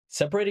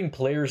Separating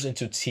players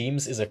into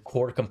teams is a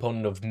core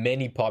component of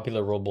many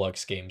popular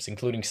Roblox games,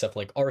 including stuff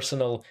like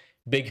Arsenal,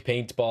 Big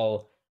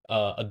Paintball,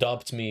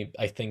 Adopt Me,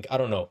 I think. I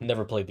don't know,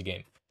 never played the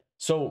game.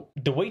 So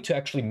the way to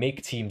actually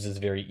make teams is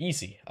very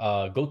easy.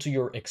 Go to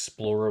your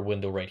Explorer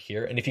window right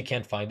here, and if you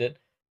can't find it,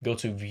 go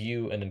to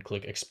View and then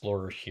click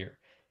Explorer here.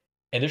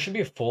 And there should be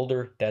a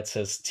folder that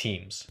says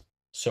Teams.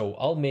 So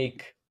I'll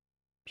make,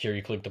 here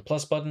you click the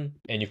plus button,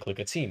 and you click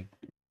a team,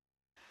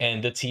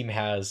 and the team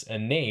has a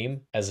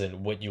name, as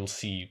in what you'll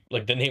see,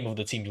 like the name of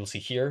the team you'll see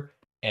here,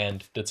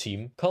 and the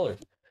team color.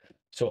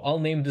 So I'll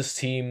name this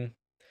team.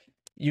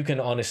 You can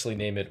honestly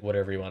name it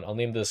whatever you want. I'll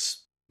name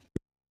this,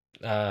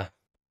 uh,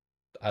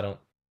 I don't,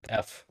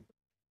 F.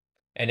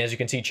 And as you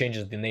can see, it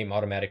changes the name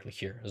automatically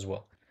here as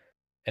well.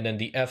 And then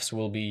the Fs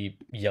will be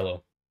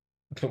yellow.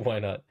 Why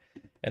not?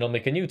 And I'll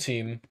make a new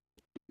team,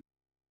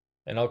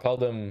 and I'll call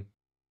them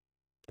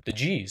the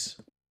Gs.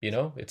 You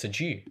know, it's a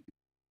G.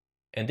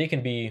 And they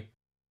can be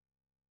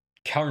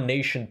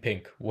carnation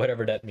pink,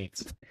 whatever that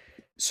means.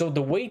 So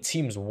the way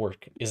teams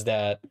work is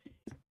that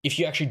if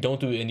you actually don't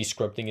do any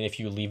scripting and if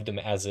you leave them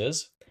as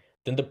is,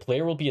 then the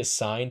player will be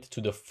assigned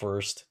to the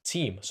first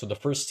team. So the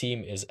first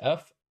team is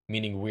F,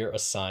 meaning we're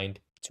assigned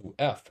to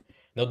F.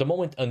 Now, the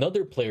moment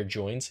another player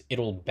joins, it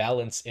will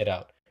balance it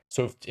out.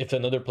 So if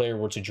another player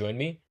were to join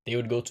me, they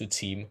would go to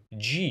team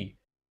G.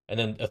 And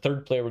then a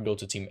third player would go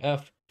to team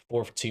F,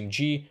 fourth team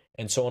G,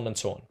 and so on and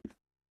so on.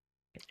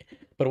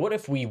 But what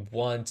if we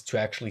want to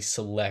actually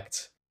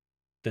select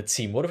the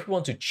team? What if we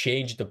want to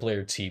change the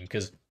player team?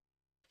 Because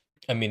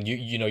I mean,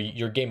 you know,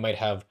 your game might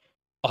have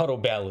auto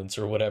balance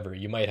or whatever.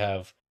 You might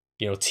have,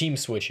 you know, team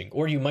switching,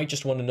 or you might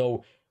just want to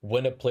know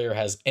when a player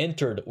has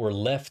entered or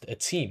left a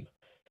team.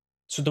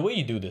 So the way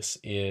you do this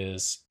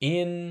is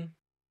in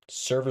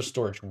server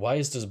storage. Why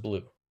is this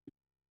blue?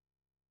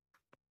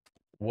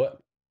 What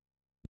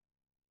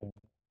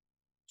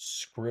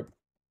script?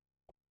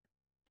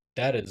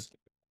 That is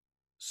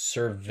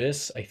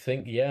service, I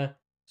think. Yeah,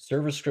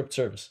 server script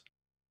service.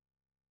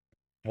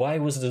 Why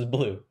was this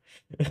blue?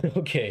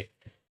 Okay.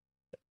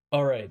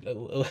 All right,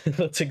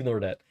 let's ignore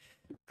that.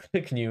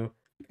 Click new,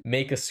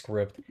 make a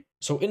script.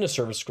 So in the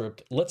server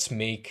script, let's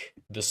make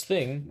this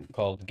thing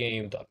called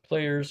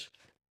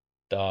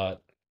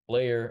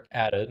game.players.player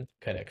added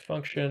connect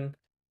function.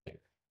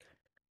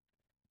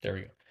 There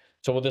we go.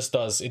 So what this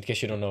does, in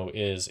case you don't know,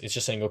 is it's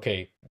just saying,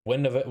 okay,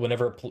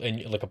 whenever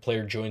like a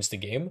player joins the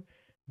game,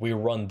 we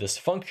run this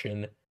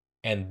function,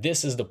 and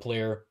this is the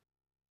player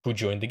who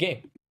joined the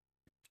game.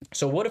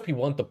 So what if we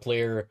want the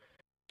player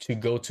to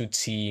go to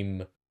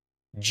team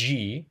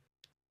G,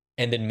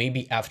 and then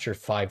maybe after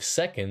 5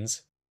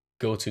 seconds,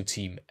 go to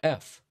team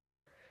F?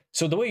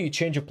 So the way you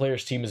change a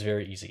player's team is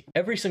very easy.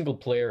 Every single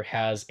player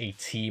has a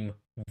team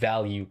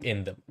value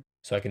in them.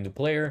 So I can do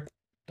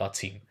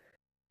player.team.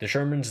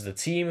 Determines the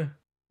team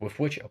with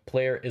which a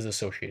player is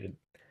associated.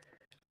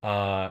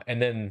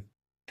 And then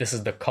this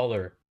is the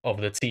color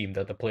of the team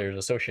that the player is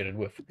associated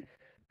with.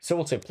 So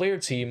we'll say player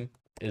team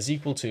is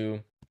equal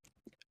to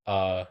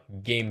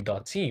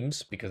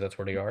game.teams, because that's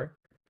where they are,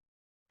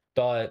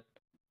 dot,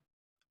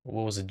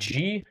 what was it,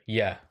 G?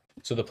 Yeah.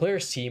 So the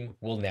player's team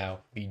will now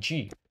be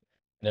G.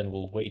 And then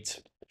we'll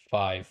wait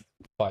five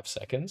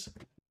seconds.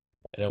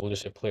 And then we'll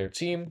just say player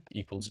team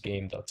equals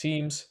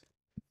game.teams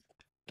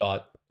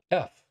dot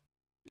F.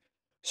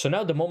 So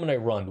now the moment I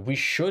run, we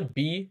should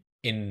be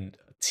in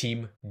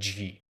team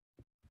G.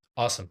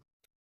 Awesome.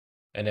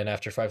 And then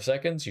after 5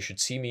 seconds, you should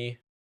see me.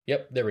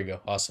 Yep, there we go.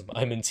 Awesome.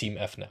 I'm in team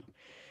F now.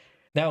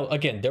 Now,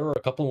 again, there are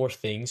a couple more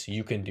things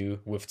you can do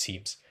with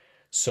teams.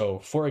 So,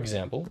 for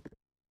example,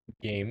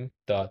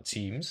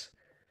 game.teams.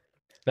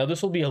 Now,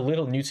 this will be a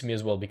little new to me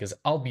as well, because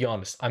I'll be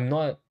honest, I'm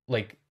not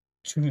like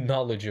too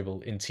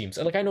knowledgeable in teams.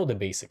 Like, I know the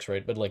basics,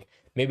 right? But like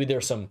maybe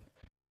there's some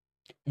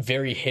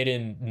very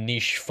hidden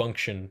niche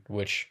function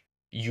which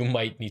you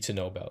might need to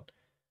know about.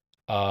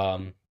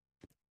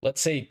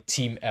 Let's say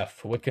team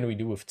F. What can we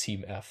do with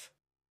team F?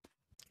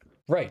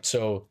 Right,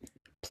 so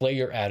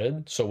player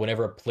added. So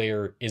whenever a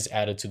player is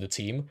added to the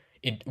team,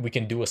 we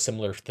can do a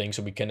similar thing.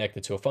 So we connect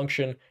it to a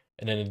function,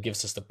 and then it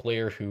gives us the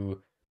player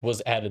who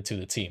was added to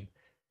the team.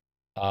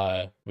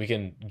 We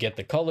can get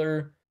the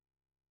color.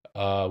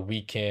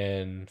 We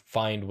can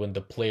find when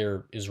the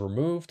player is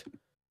removed.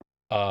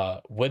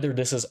 Whether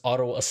this is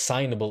auto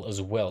assignable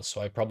as well. So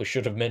I probably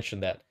should have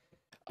mentioned that.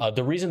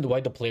 The reason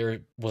why the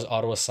player was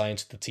auto assigned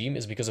to the team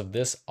is because of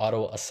this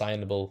auto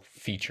assignable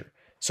feature.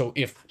 So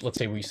if, let's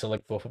say, we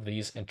select both of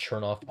these and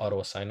turn off auto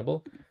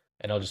assignable,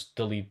 and I'll just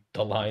delete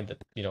the line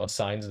that, you know,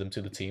 assigns them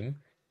to the team,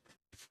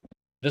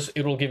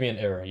 it will give me an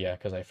error, yeah,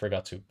 because I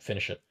forgot to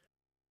finish it.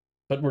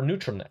 But we're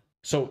neutral now.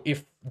 So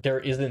if there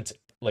isn't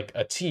like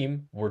a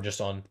team, we're just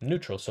on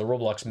neutral. So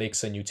Roblox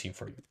makes a new team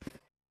for you,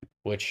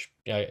 which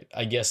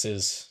I guess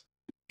is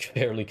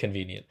fairly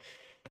convenient.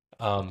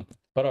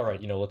 But all right,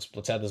 you know, let's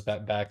add this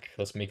back.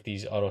 Let's make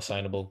these auto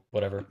assignable,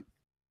 whatever.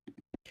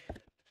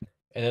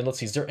 And then let's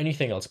see, is there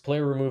anything else?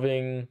 Player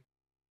removing,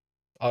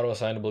 auto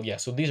assignable. Yeah,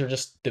 so these are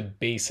just the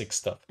basic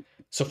stuff.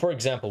 So for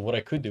example, what I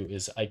could do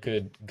is I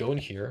could go in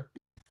here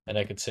and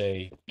I could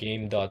say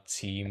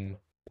game.team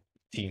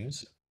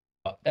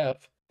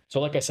teams.f. So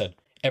like I said,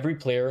 every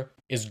player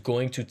is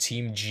going to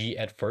team G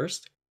at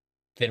first,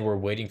 then we're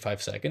waiting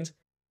 5 seconds,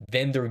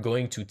 then they're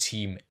going to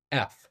team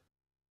F.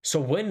 So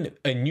when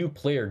a new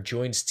player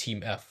joins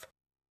team F,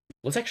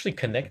 let's actually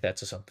connect that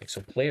to something.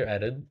 So player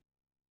added,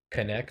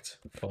 connect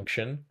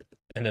function,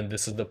 and then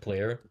this is the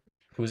player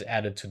who's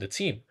added to the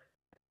team.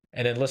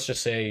 And then let's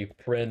just say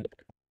print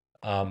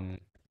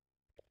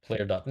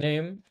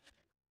player.name,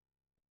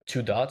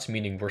 2 dots,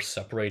 meaning we're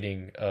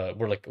separating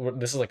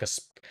this is like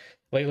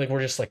like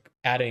we're just like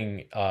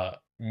adding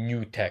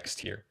new text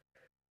here.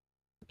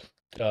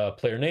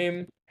 Player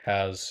name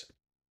has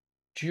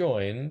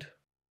joined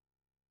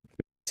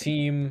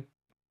team,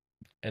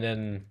 and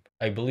then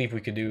I believe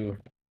we could do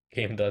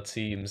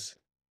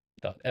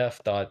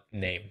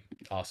game.teams.f.name.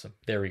 Awesome.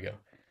 There we go.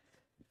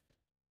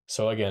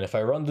 So again, if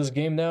I run this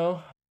game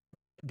now,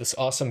 this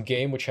awesome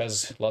game which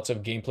has lots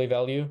of gameplay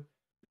value,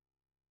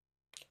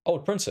 oh,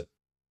 it prints it.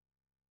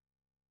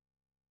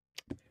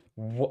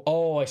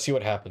 Oh, I see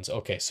what happens.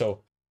 Okay,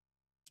 so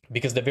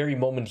because the very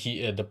moment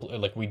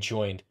we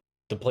joined,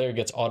 the player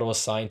gets auto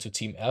assigned to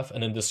team F,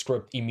 and then the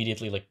script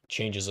immediately like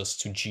changes us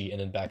to G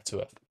and then back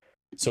to F.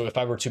 So if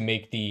I were to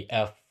make the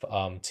F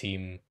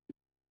team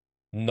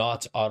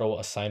not auto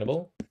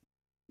assignable,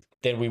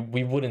 then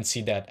we wouldn't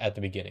see that at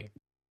the beginning.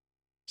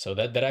 So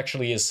that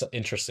actually is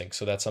interesting.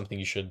 So that's something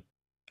you should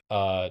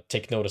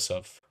take notice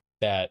of.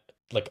 That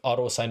like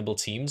auto assignable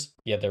teams,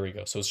 yeah, there we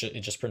go. So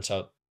it just prints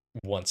out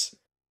once.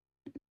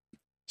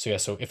 So yeah,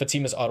 so if a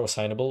team is auto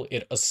assignable,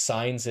 it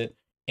assigns it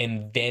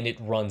and then it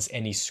runs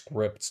any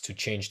scripts to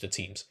change the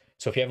teams.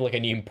 So if you have like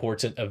any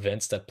important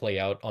events that play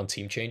out on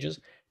team changes,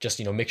 just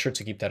make sure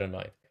to keep that in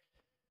mind.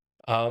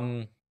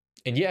 And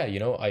yeah,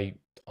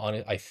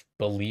 I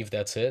believe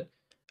that's it.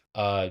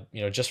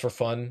 Just for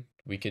fun,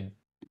 we could,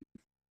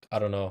 I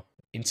don't know,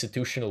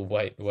 institutional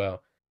white.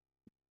 Wow.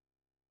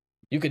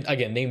 You could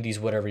again name these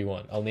whatever you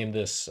want. I'll name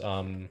this I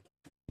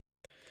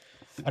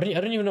don't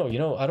even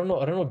know, I don't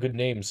know good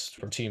names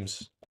for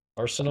teams.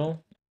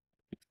 Arsenal,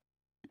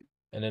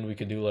 and then we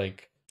could do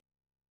like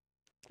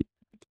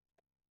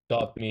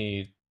Dot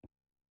Me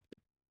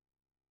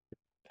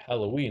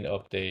Halloween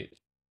update,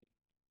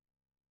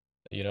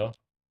 you know?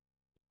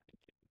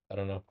 I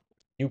don't know.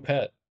 New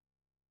pet.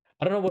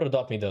 I don't know what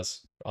Adopt Me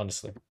does,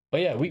 honestly.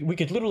 But yeah, we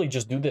could literally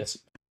just do this.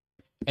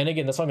 And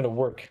again, that's not gonna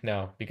work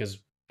now because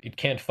it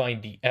can't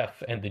find the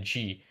F and the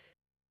G.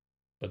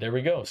 But there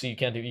we go. So you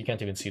can't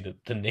even see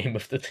the name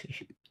of the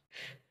team.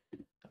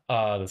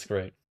 Ah, that's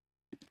great.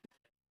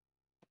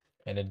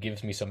 And it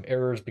gives me some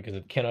errors because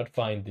it cannot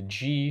find the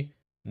G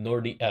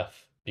nor the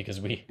F because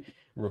we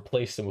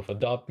replaced them with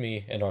Adopt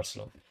Me and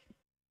Arsenal.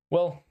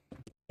 Well,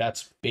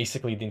 that's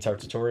basically the entire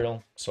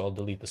tutorial. So I'll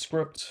delete the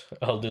script.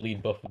 I'll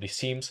delete both of these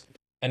teams.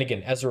 And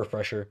again, as a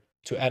refresher,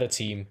 to add a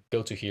team,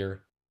 go to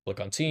here, click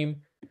on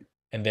team,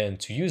 and then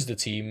to use the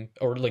team,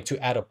 or like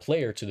to add a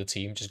player to the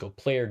team, just go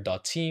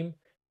player.team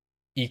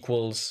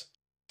equals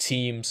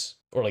teams,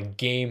 or like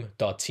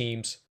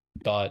game.teams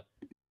dot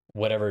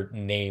whatever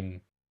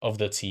name of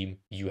the team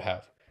you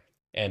have.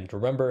 And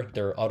remember,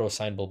 they're auto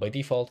assignable by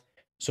default.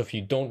 So if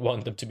you don't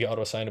want them to be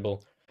auto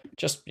assignable,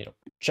 just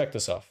check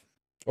this off.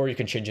 Or you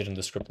can change it in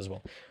the script as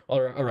well. All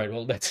right,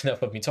 well, that's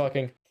enough of me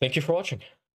talking. Thank you for watching.